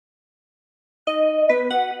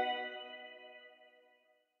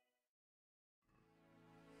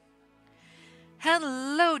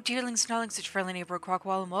Hello, dearlings, snarlings, such friendly neighbor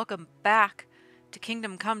Crocoala, and welcome back to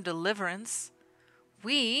Kingdom Come Deliverance.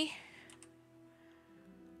 We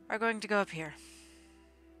are going to go up here.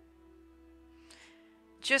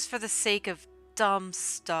 Just for the sake of dumb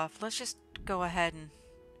stuff, let's just go ahead and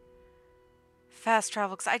fast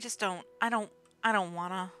travel, because I don't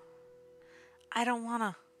wanna.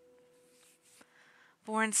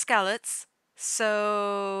 But we're in Skelets,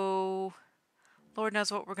 so Lord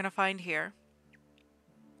knows what we're gonna find here.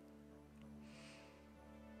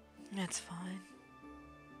 It's fine.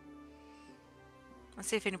 Let's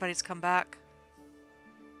see if anybody's come back.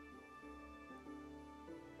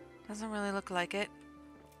 Doesn't really look like it.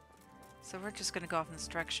 So we're just gonna go off in this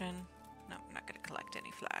direction. No, we're not gonna collect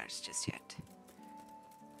any flowers just yet.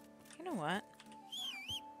 You know what?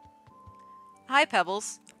 Hi,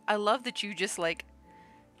 Pebbles. I love that you just, like,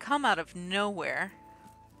 come out of nowhere.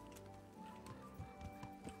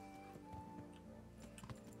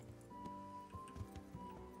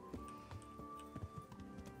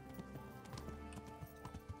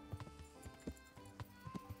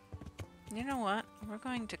 You know what? We're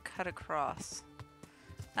going to cut across.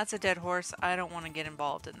 That's a dead horse. I don't want to get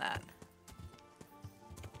involved in that.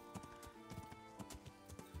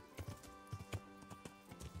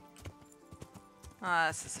 Ah,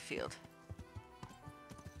 this is a field.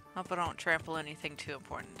 Hope I don't trample anything too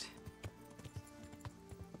important.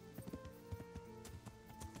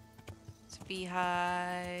 It's a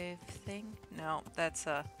beehive thing? No, that's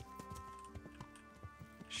a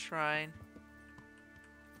shrine.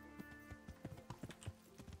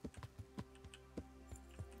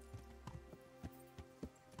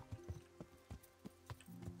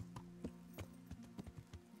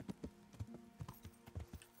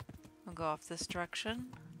 We'll go off this direction.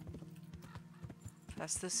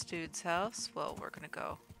 Past this dude's house. Well, we're gonna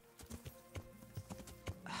go.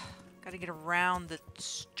 Gotta get around the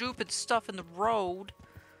stupid stuff in the road.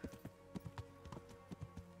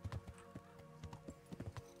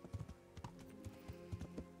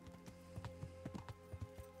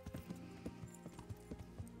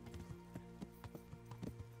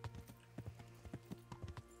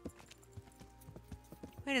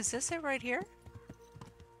 Wait, is this it right here?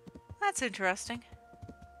 That's interesting.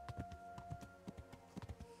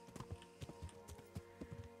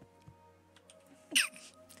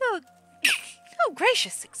 Oh,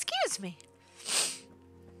 gracious, excuse me.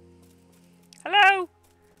 Hello?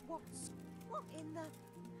 What in the...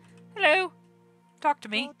 Hello? Talk to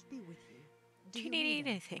me. God be with you. Do you need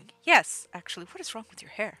anything? Yes, actually. What is wrong with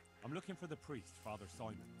your hair? I'm looking for the priest, Father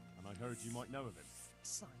Simon, and I heard you might know of him.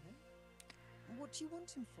 Simon? What do you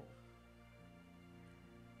want him for?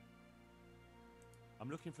 I'm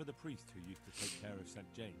looking for the priest who used to take care of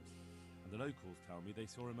St. James, and the locals tell me they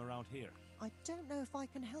saw him around here. I don't know if I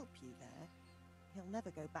can help you there. He'll never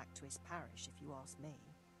go back to his parish, if you ask me.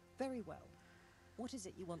 Very well. What is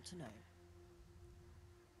it you want to know?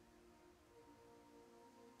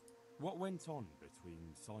 What went on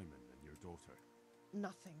between Simon and your daughter?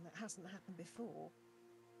 Nothing that hasn't happened before.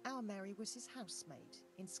 Our Mary was his housemaid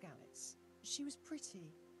in Skalitz. She was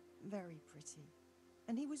pretty, very pretty.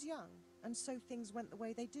 And he was young, and so things went the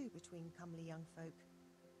way they do between comely young folk.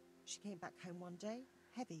 She came back home one day,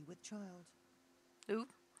 heavy with child. Ooh.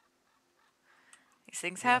 These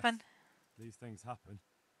things happen. These things happen.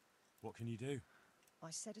 What can you do? I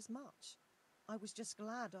said as much. I was just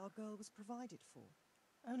glad our girl was provided for.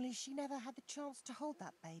 Only she never had the chance to hold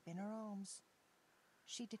that babe in her arms.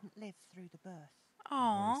 She didn't live through the birth.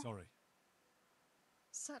 Aww. Very sorry.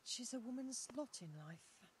 Such is a woman's lot in life.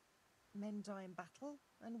 Men die in battle,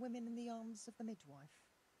 and women in the arms of the midwife.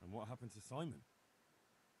 And what happened to Simon?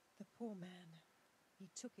 The poor man. He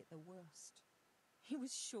took it the worst. He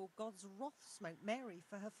was sure God's wrath smote Mary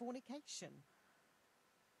for her fornication.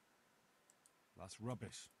 That's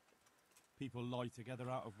rubbish. People lie together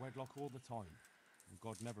out of wedlock all the time, and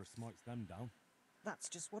God never smites them down. That's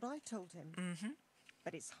just what I told him. Mm-hmm.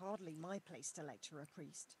 But it's hardly my place to lecture a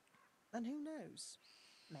priest. And who knows?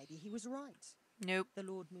 Maybe he was right. Nope. The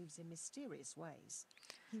Lord moves in mysterious ways.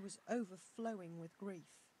 He was overflowing with grief.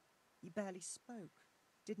 He barely spoke,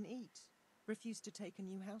 didn't eat, refused to take a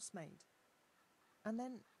new housemaid. And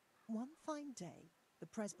then, one fine day, the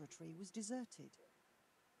presbytery was deserted.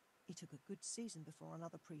 It took a good season before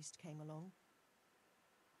another priest came along.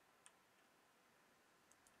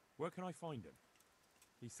 Where can I find him?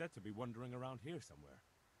 He's said to be wandering around here somewhere.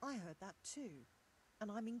 I heard that too, and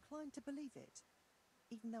I'm inclined to believe it,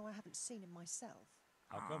 even though I haven't seen him myself.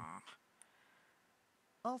 How come?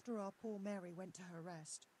 After our poor Mary went to her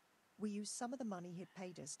rest, we used some of the money he'd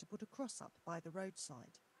paid us to put a cross up by the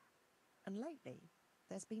roadside. And lately,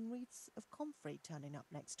 there's been wreaths of comfrey turning up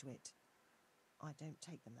next to it. I don't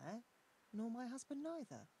take them there, nor my husband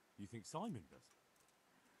neither. You think Simon does?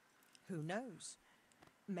 Who knows?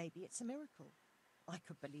 Maybe it's a miracle. I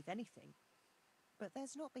could believe anything. But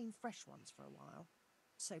there's not been fresh ones for a while,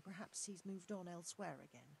 so perhaps he's moved on elsewhere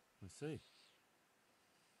again. I see.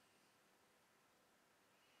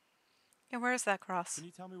 Yeah, where is that cross? Can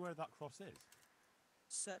you tell me where that cross is?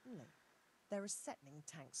 Certainly. There are settling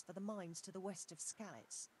tanks for the mines to the west of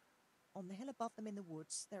Skalitz. On the hill above them in the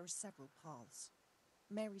woods, there are several paths.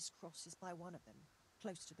 Mary's Cross is by one of them,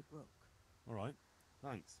 close to the brook. All right,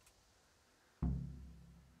 thanks.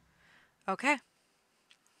 Okay.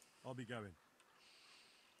 I'll be going.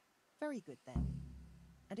 Very good then.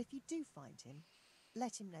 And if you do find him,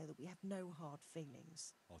 let him know that we have no hard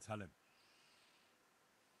feelings. I'll tell him.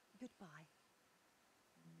 Goodbye.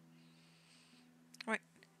 Wait,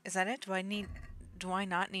 is that it? Do I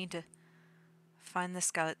not need to find the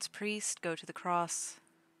Skalitz priest, go to the cross?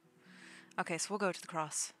 Okay, so we'll go to the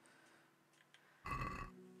cross.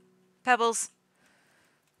 Pebbles.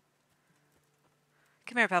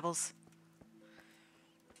 Come here, Pebbles.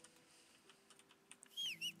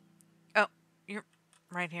 Oh, you're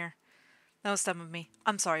right here. That was dumb of me.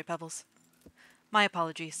 I'm sorry, Pebbles. My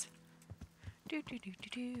apologies. Do do do do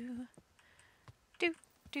do. Do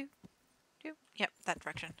do do. Yep, that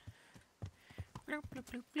direction. Bloop bloop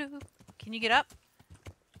bloop bloop. Can you get up?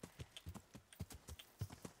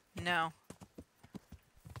 No.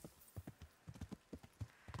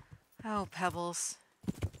 Oh, Pebbles.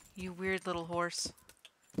 You weird little horse.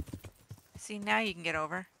 See, now you can get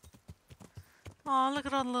over. Aw, look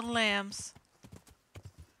at all the little lambs.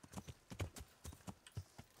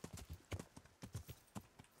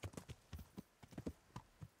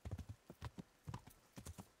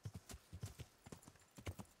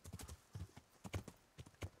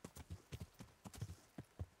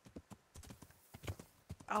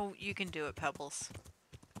 Oh, you can do it, Pebbles.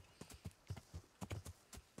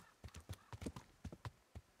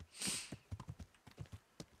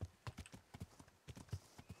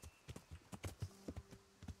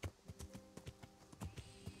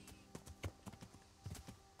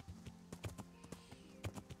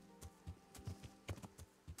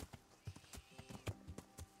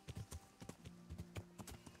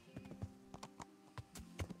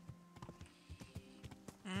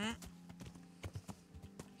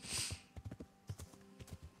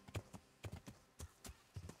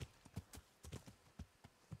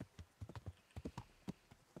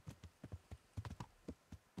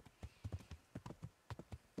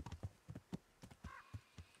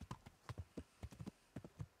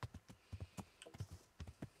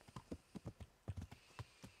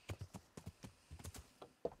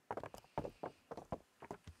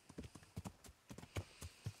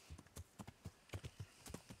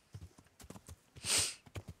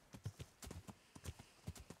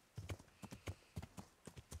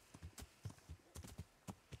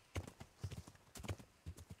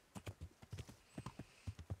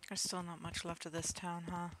 There's still not much left of this town,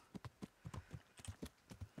 huh?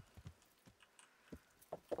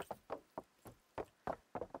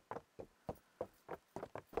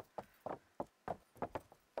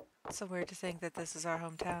 It's so weird to think that this is our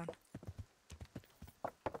hometown.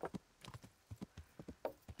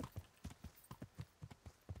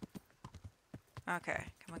 Okay,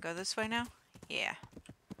 can we go this way now? Yeah.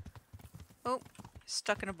 Oh,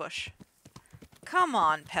 stuck in a bush. Come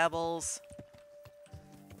on, Pebbles.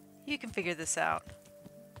 You can figure this out.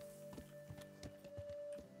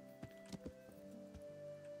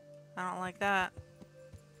 I don't like that.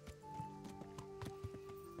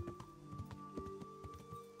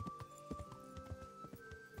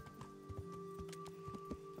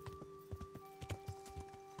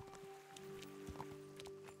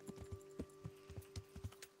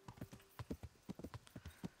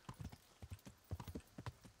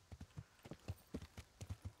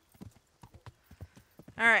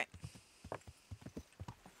 All right.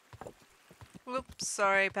 Whoops,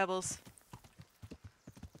 sorry, Pebbles.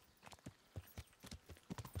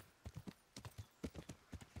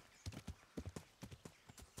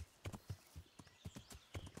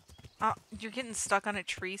 Oh, you're getting stuck on a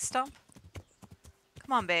tree stump?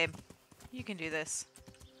 Come on, babe. You can do this.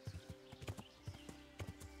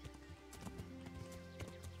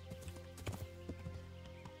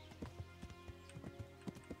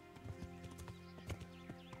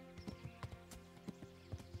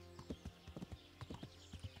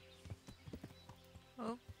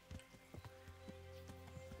 Oh.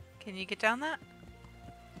 Can you get down that?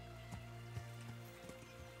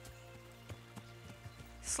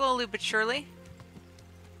 Slowly but surely.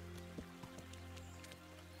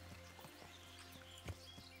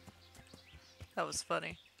 That was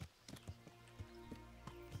funny.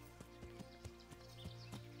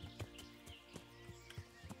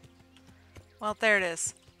 Well, there it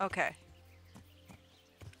is. Okay.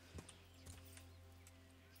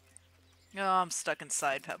 Oh, I'm stuck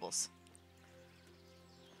inside Pebbles.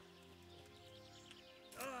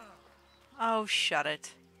 Oh, shut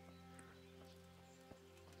it.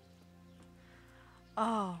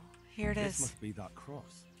 Oh, here it This is. must be that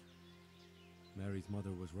cross. Mary's mother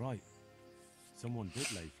was right. Someone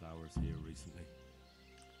did lay flowers here recently.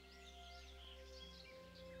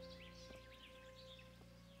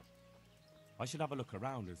 I should have a look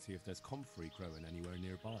around and see if there's comfrey growing anywhere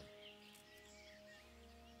nearby.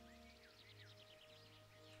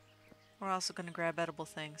 We're also going to grab edible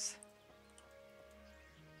things.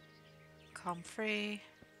 Comfrey.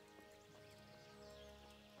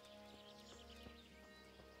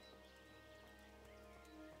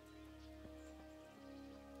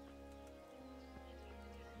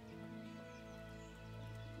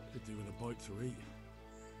 Could do with a bite to eat.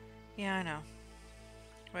 Yeah, I know.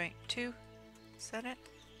 Wait, 2? Is that it?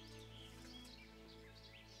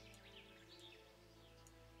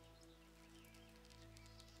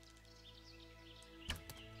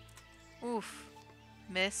 Oof.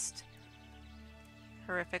 Missed.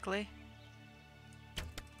 Horrifically.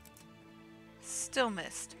 Still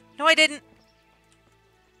missed. No, I didn't!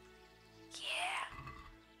 Yeah.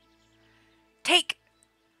 Take!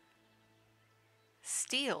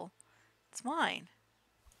 Steal? It's mine.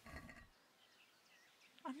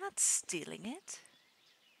 I'm not stealing it.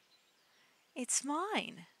 It's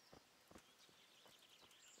mine.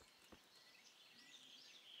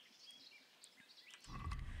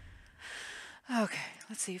 Okay,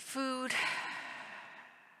 let's see. Food.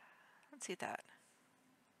 Let's eat that.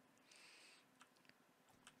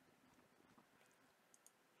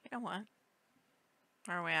 You know what?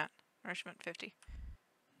 Where are we at? Nourishment 50.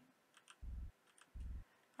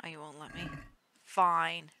 Oh, you won't let me.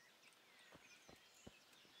 Fine.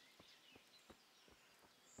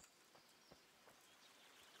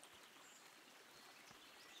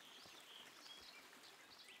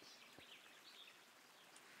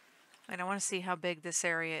 Wait, I want to see how big this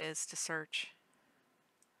area is to search.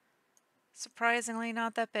 Surprisingly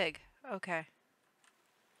not that big. Okay.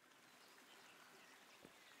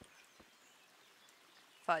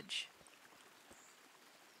 Fudge.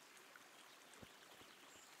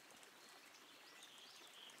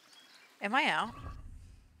 Am I out?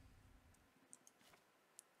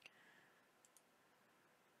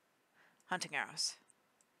 Hunting arrows.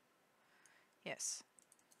 Yes.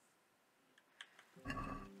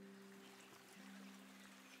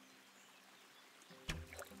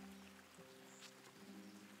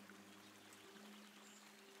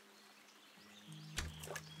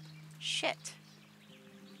 Shit.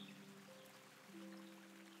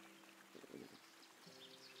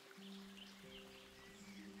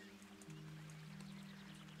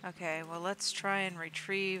 Okay, well let's try and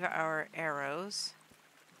retrieve our arrows.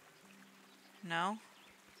 No?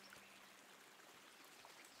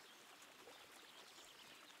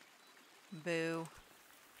 Boo.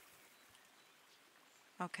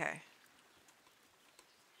 Okay.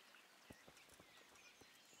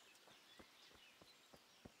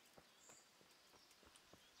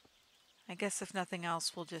 I guess if nothing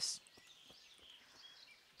else, we'll just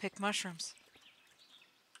pick mushrooms.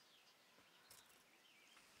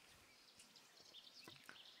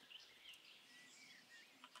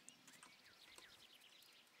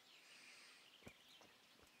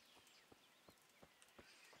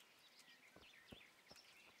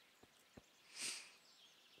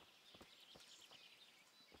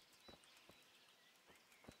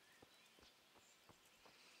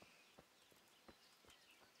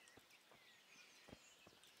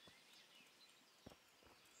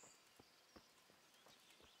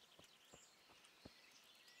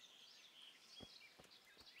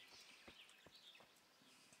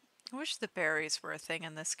 I wish the berries were a thing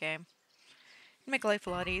in this game. It'd make life a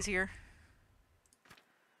lot easier.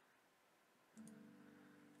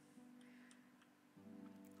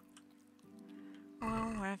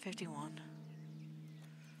 Well, we're at 51.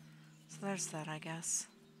 So there's that, I guess.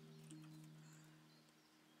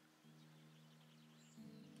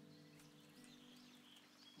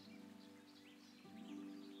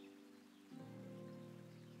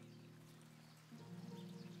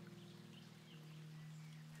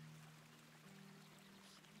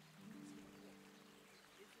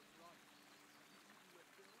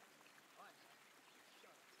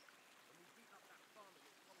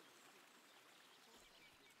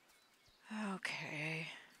 Okay.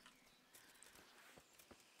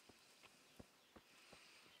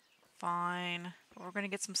 Fine. But we're gonna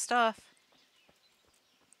get some stuff.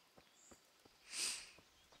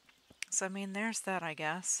 So, I mean, there's that, I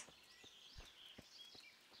guess.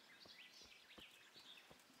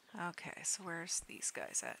 Okay, so where's these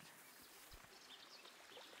guys at?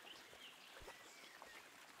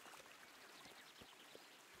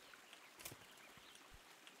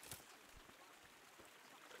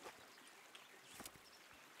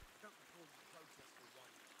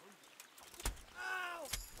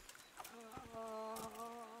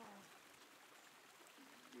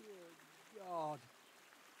 God.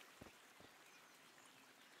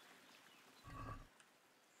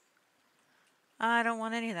 I don't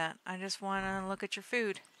want any of that. I just want to look at your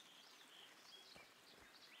food.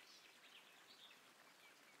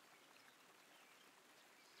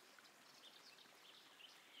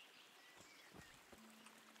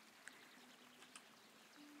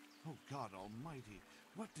 Oh, God almighty,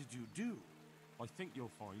 what did you do? I think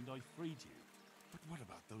you'll find I freed you. But what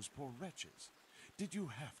about those poor wretches? Did you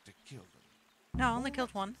have to kill them? No, I only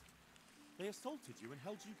killed one. They assaulted you and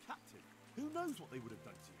held you captive. Who knows what they would have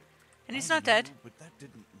done to you? And he's I not dead. know, but that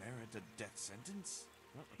didn't merit a death sentence.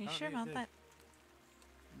 Well, You sure apparently about it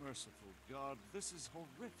that? Merciful God, this is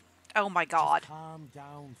horrific. Oh my did. god. Just calm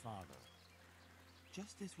down, Father.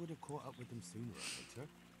 Justice would have caught up with them sooner or later.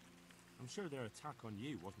 I'm sure their attack on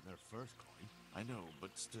you wasn't their first crime. I know,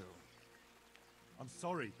 but still. I'm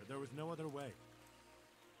sorry, but there was no other way.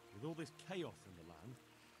 With all this chaos in the land,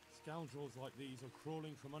 scoundrels like these are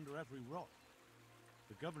crawling from under every rock.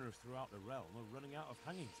 The governors throughout the realm are running out of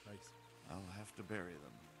hanging space. I'll have to bury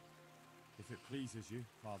them. If it pleases you,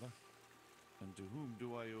 Father. And to whom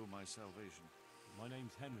do I owe my salvation? My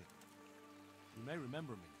name's Henry. You may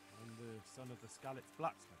remember me. I'm the son of the Scalit's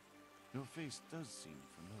blacksmith. Your face does seem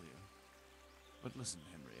familiar. But listen,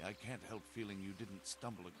 Henry, I can't help feeling you didn't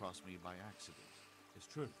stumble across me by accident. It's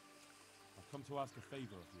true. I've come to ask a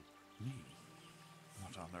favor of you. Me?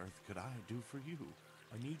 What on earth could I do for you?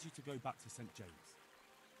 I need you to go back to St. James.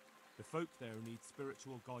 The folk there need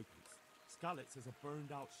spiritual guidance. Scalit's is a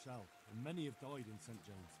burned-out shell, and many have died in St.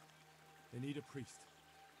 James. They need a priest.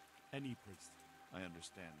 Any priest. I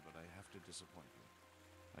understand, but I have to disappoint you.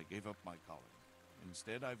 I gave up my calling.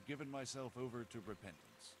 Instead, I've given myself over to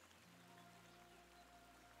repentance.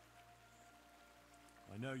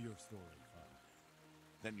 I know your story, Father.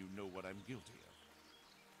 Then you know what I'm guilty of.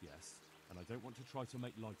 Yes, and I don't want to try to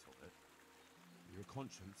make light of it. Your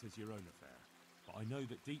conscience is your own affair. But I know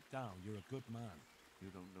that deep down you're a good man. You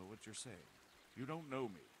don't know what you're saying. You don't know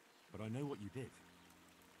me. But I know what you did.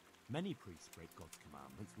 Many priests break God's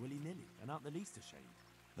commandments willy-nilly and aren't the least ashamed.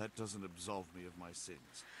 That doesn't absolve me of my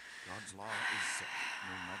sins. God's law is set,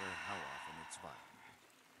 no matter how often it's violated.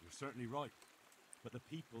 You're certainly right. But the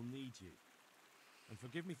people need you. And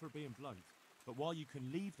forgive me for being blunt, but while you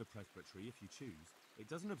can leave the presbytery if you choose, it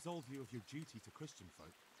doesn't absolve you of your duty to Christian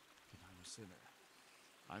folk. But I'm a sinner.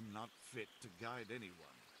 I'm not fit to guide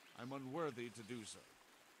anyone. I'm unworthy to do so.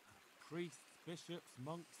 Priests, bishops,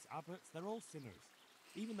 monks, abbots, they're all sinners.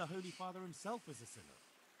 Even the Holy Father himself is a sinner.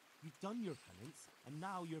 You've done your penance, and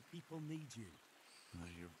now your people need you.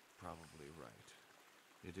 You're probably right.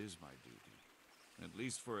 It is my duty. At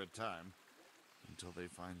least for a time. Until they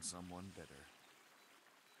find someone better.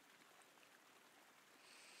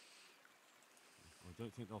 I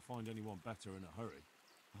don't think they'll find anyone better in a hurry.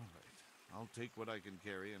 All right. I'll take what I can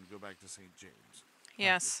carry and go back to St. James.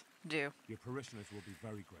 Yes, do. Your parishioners will be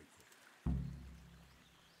very grateful.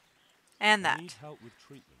 And I that. need help with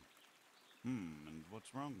treatment. And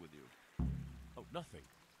what's wrong with you? Oh, nothing.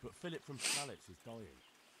 But Philip from Scalit's is dying.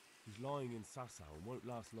 He's lying in Sasau and won't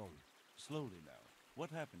last long. Slowly now. What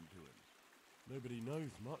happened to him? Nobody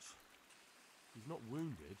knows much. He's not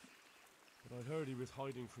wounded, but I heard he was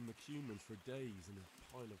hiding from the Cumans for days in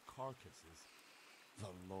a pile of carcasses.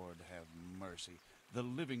 The Lord have mercy. The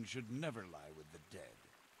living should never lie with the dead.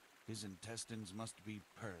 His intestines must be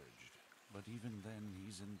purged, but even then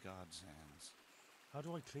he's in God's hands. How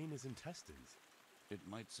do I clean his intestines? It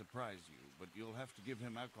might surprise you, but you'll have to give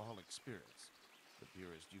him alcoholic spirits. The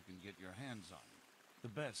purest you can get your hands on. The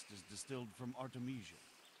best is distilled from Artemisia.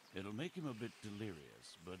 It'll make him a bit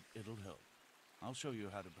delirious, but it'll help. I'll show you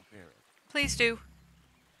how to prepare it. Please do.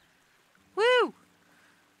 Woo!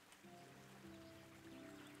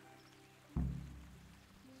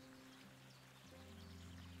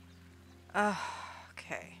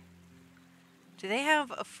 Okay. Do they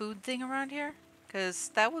have a food thing around here? Because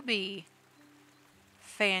that would be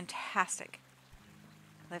fantastic.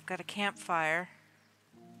 They've got a campfire.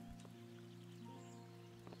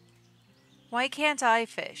 Why can't I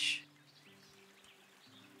fish?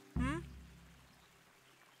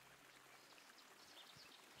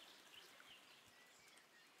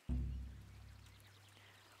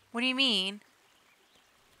 What do you mean?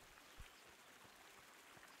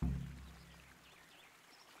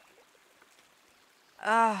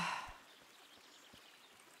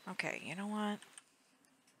 Okay, you know what?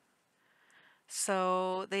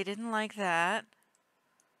 So, they didn't like that.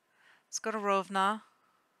 Let's go to Rovna.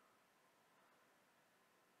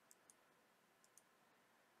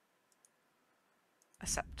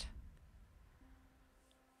 Accept.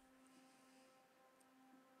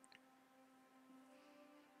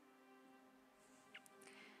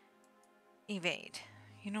 Evade.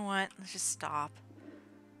 You know what? Let's just stop.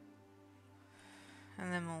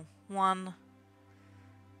 And then we'll... One.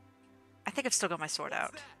 I think I've still got my sword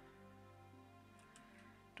out.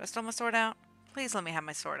 Do I still have my sword out? Please let me have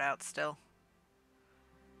my sword out still.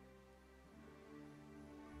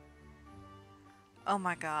 Oh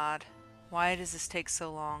my god. Why does this take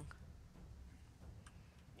so long?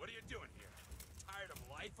 What are you doing here? Tired of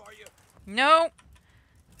life, are you? No!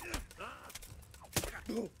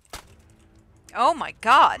 Oh my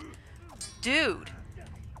god! Dude!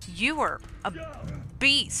 You are a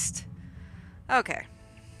beast! Okay.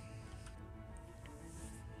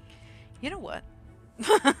 You know what?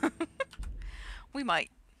 We might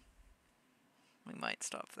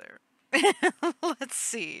stop there. Let's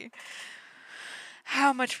see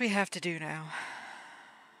how much we have to do now.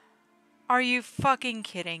 Are you fucking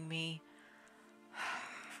kidding me?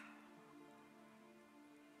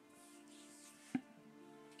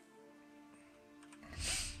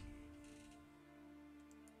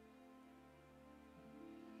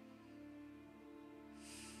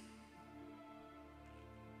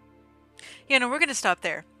 You know, we're gonna stop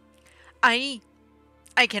there. I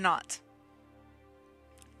cannot.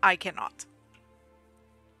 I cannot.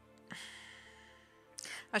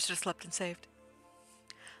 I should have slept and saved.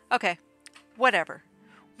 Okay. Whatever.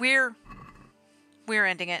 We're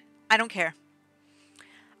ending it. I don't care.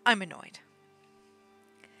 I'm annoyed.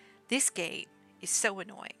 This game is so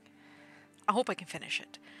annoying. I hope I can finish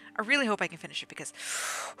it. I really hope I can finish it because...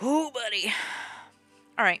 Oh, buddy.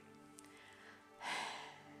 Alright.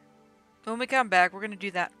 When we come back, we're going to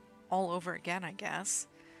do that all over again, I guess.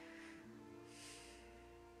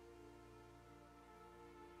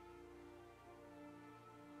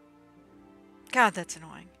 God, that's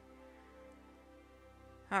annoying.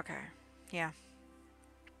 Okay. Yeah.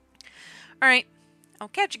 Alright. I'll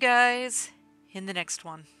catch you guys in the next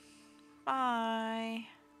one. Bye.